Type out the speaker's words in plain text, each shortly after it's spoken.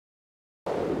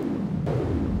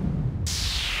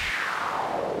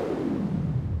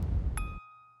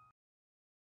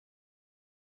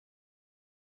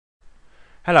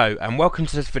Hello and welcome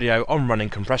to this video on running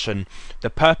compression. The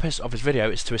purpose of this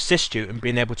video is to assist you in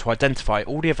being able to identify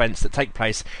all the events that take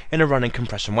place in a running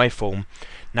compression waveform.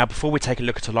 Now before we take a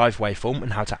look at a live waveform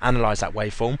and how to analyse that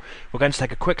waveform, we're going to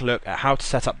take a quick look at how to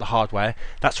set up the hardware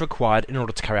that's required in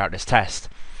order to carry out this test.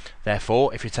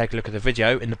 Therefore, if you take a look at the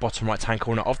video in the bottom right hand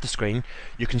corner of the screen,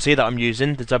 you can see that I'm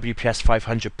using the WPS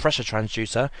 500 pressure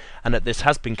transducer and that this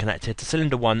has been connected to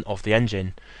cylinder 1 of the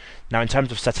engine. Now in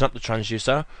terms of setting up the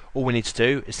transducer, all we need to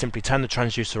do is simply turn the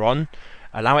transducer on,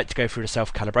 allow it to go through the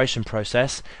self-calibration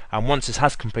process, and once this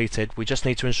has completed, we just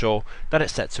need to ensure that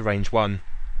it's set to range 1.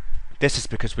 This is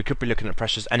because we could be looking at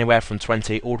pressures anywhere from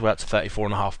 20 all the way up to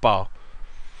 34.5 bar.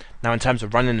 Now in terms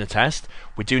of running the test,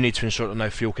 we do need to ensure that no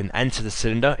fuel can enter the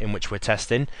cylinder in which we're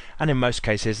testing, and in most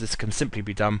cases this can simply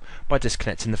be done by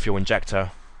disconnecting the fuel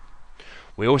injector.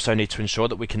 We also need to ensure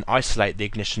that we can isolate the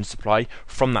ignition supply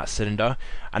from that cylinder,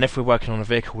 and if we're working on a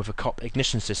vehicle with a COP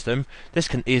ignition system, this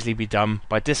can easily be done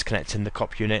by disconnecting the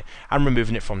COP unit and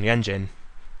removing it from the engine.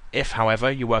 If,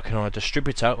 however, you're working on a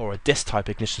distributor or a disc type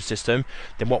ignition system,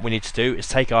 then what we need to do is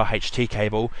take our HT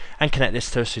cable and connect this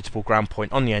to a suitable ground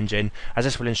point on the engine, as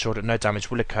this will ensure that no damage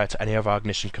will occur to any of our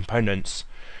ignition components.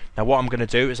 Now what I'm going to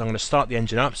do is I'm going to start the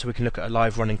engine up so we can look at a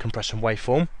live running compression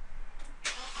waveform.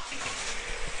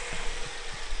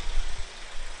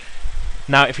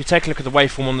 Now if you take a look at the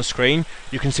waveform on the screen,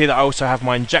 you can see that I also have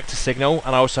my injector signal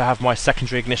and I also have my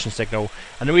secondary ignition signal,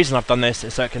 and the reason I've done this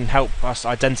is so it can help us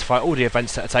identify all the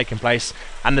events that are taking place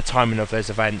and the timing of those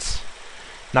events.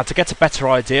 Now to get a better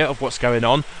idea of what's going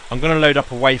on, I'm going to load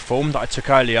up a waveform that I took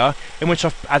earlier in which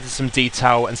I've added some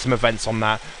detail and some events on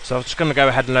that, so I'm just going to go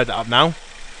ahead and load that up now.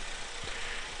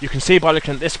 You can see by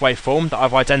looking at this waveform that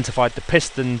I've identified the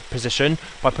piston position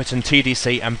by putting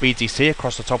TDC and BDC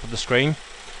across the top of the screen.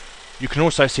 You can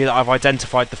also see that I've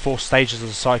identified the 4 stages of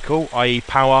the cycle, i.e.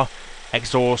 power,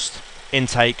 exhaust,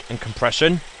 intake and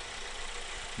compression.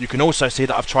 You can also see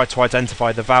that I've tried to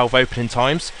identify the valve opening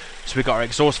times, so we've got our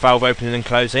exhaust valve opening and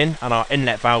closing and our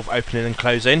inlet valve opening and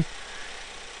closing.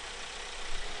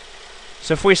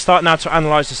 So if we start now to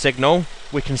analyse the signal,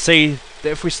 we can see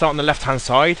that if we start on the left hand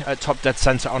side at top dead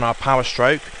centre on our power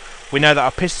stroke, we know that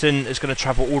our piston is going to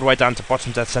travel all the way down to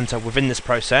bottom dead centre within this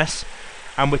process.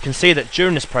 And we can see that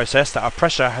during this process that our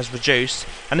pressure has reduced,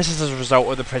 and this is as a result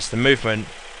of the piston movement.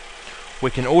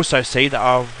 We can also see that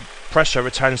our pressure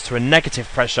returns to a negative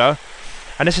pressure,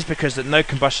 and this is because that no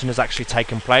combustion has actually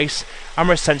taken place, and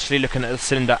we're essentially looking at the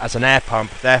cylinder as an air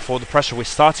pump. Therefore the pressure we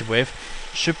started with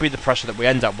should be the pressure that we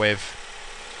end up with.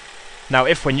 Now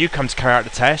if when you come to carry out the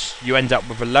test you end up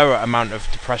with a lower amount of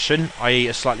depression, i.e.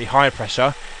 a slightly higher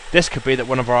pressure, this could be that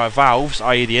one of our valves,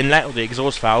 i.e. the inlet or the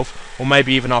exhaust valve, or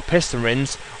maybe even our piston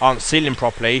rings, aren't sealing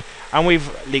properly and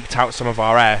we've leaked out some of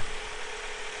our air.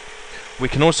 We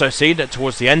can also see that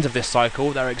towards the end of this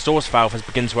cycle our exhaust valve has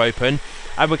begun to open,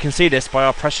 and we can see this by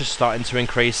our pressure starting to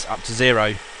increase up to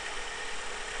 0.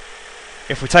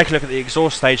 If we take a look at the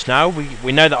exhaust stage now,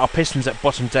 we know that our piston's at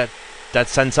bottom dead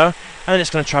centre, and then it's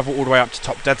going to travel all the way up to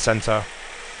top dead centre.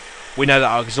 We know that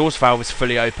our exhaust valve is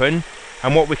fully open,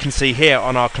 and what we can see here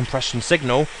on our compression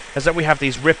signal is that we have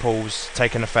these ripples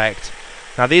taking effect.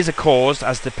 Now these are caused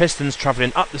as the piston's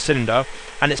travelling up the cylinder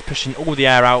and it's pushing all the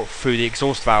air out through the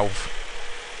exhaust valve.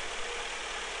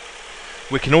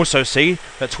 We can also see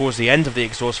that towards the end of the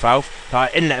exhaust valve that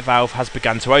our inlet valve has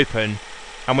begun to open,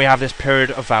 and we have this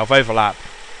period of valve overlap.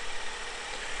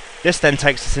 This then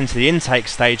takes us into the intake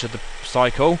stage of the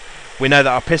cycle. We know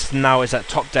that our piston now is at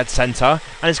top dead centre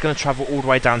and it's going to travel all the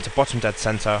way down to bottom dead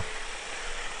centre.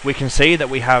 We can see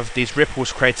that we have these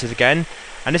ripples created again,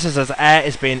 and this is as air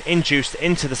is being induced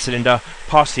into the cylinder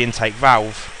past the intake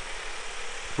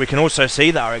valve. We can also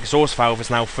see that our exhaust valve is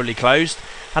now fully closed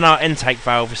and our intake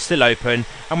valve is still open,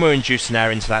 and we're inducing air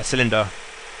into that cylinder.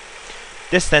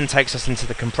 This then takes us into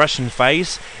the compression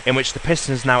phase, in which the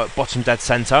piston is now at bottom dead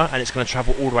centre and it's going to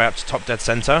travel all the way up to top dead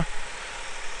centre.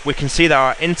 We can see that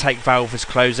our intake valve is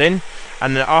closing,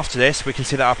 and then after this we can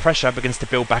see that our pressure begins to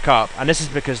build back up, and this is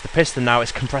because the piston now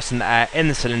is compressing the air in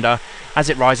the cylinder as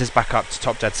it rises back up to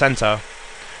top dead centre.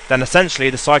 Then essentially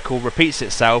the cycle repeats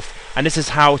itself, and this is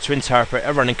how to interpret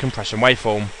a running compression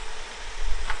waveform.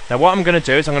 Now what I'm going to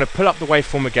do is I'm going to pull up the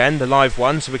waveform again, the live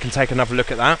one, so we can take another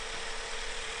look at that.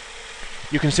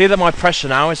 You can see that my pressure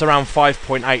now is around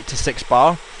 5.8 to 6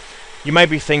 bar. You may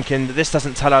be thinking that this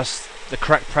doesn't tell us the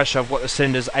correct pressure of what the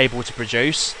cylinder is able to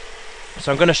produce.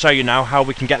 So I'm going to show you now how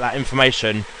we can get that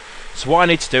information. So what I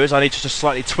need to do is I need to just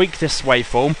slightly tweak this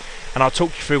waveform, and I'll talk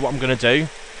you through what I'm going to do.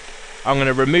 I'm going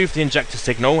to remove the injector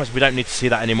signal as we don't need to see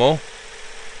that anymore.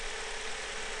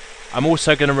 I'm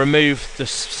also going to remove the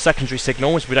secondary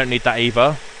signal as we don't need that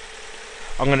either.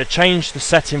 I'm going to change the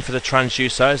setting for the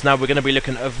transducer, as now we're going to be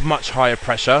looking at a much higher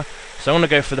pressure. So I'm going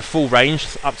to go for the full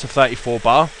range, up to 34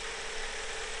 bar.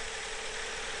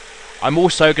 I'm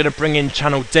also going to bring in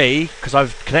channel D, because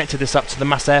I've connected this up to the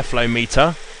mass airflow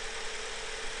meter.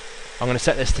 I'm going to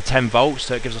set this to 10 volts,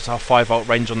 so it gives us our 5 volt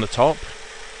range on the top.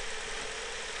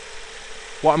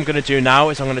 What I'm going to do now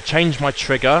is I'm going to change my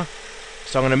trigger.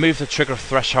 So I'm going to move the trigger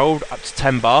threshold up to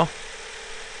 10 bar.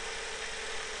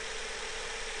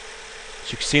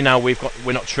 So you can see now we're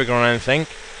not triggering on anything.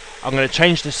 I'm going to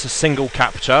change this to single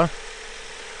capture.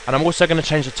 And I'm also going to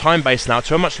change the time base now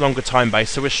to a much longer time base,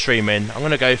 so we're streaming. I'm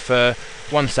going to go for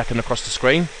 1 second across the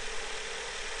screen.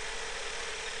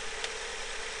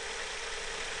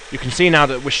 You can see now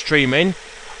that we're streaming.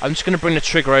 I'm just going to bring the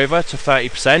trigger over to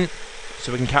 30%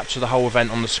 so we can capture the whole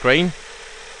event on the screen.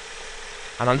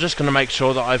 And I'm just going to make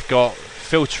sure that I've got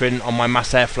filtering on my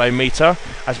mass airflow meter,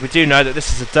 as we do know that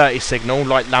this is a dirty signal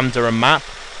like lambda and map,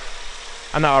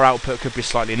 and that our output could be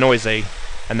slightly noisy.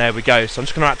 And there we go. So I'm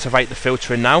just going to activate the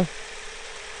filtering now.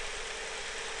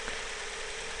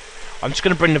 I'm just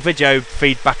going to bring the video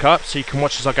feed back up so you can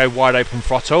watch as I go wide open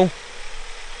throttle.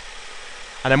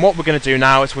 And then what we're going to do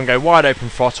now is we're going to go wide open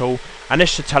throttle, and this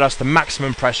should tell us the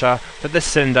maximum pressure that this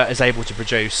cylinder is able to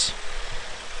produce.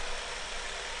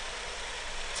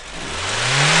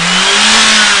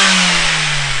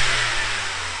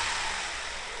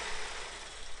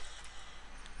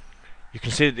 You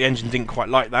can see that the engine didn't quite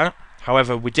like that.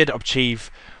 However, we did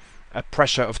achieve a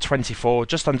pressure of 24,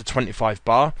 just under 25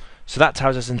 bar. So that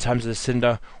tells us in terms of the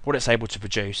cylinder what it's able to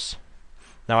produce.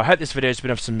 Now I hope this video has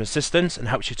been of some assistance and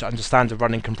helps you to understand the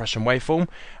running compression waveform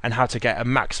and how to get a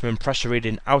maximum pressure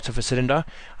reading out of a cylinder,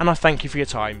 and I thank you for your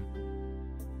time.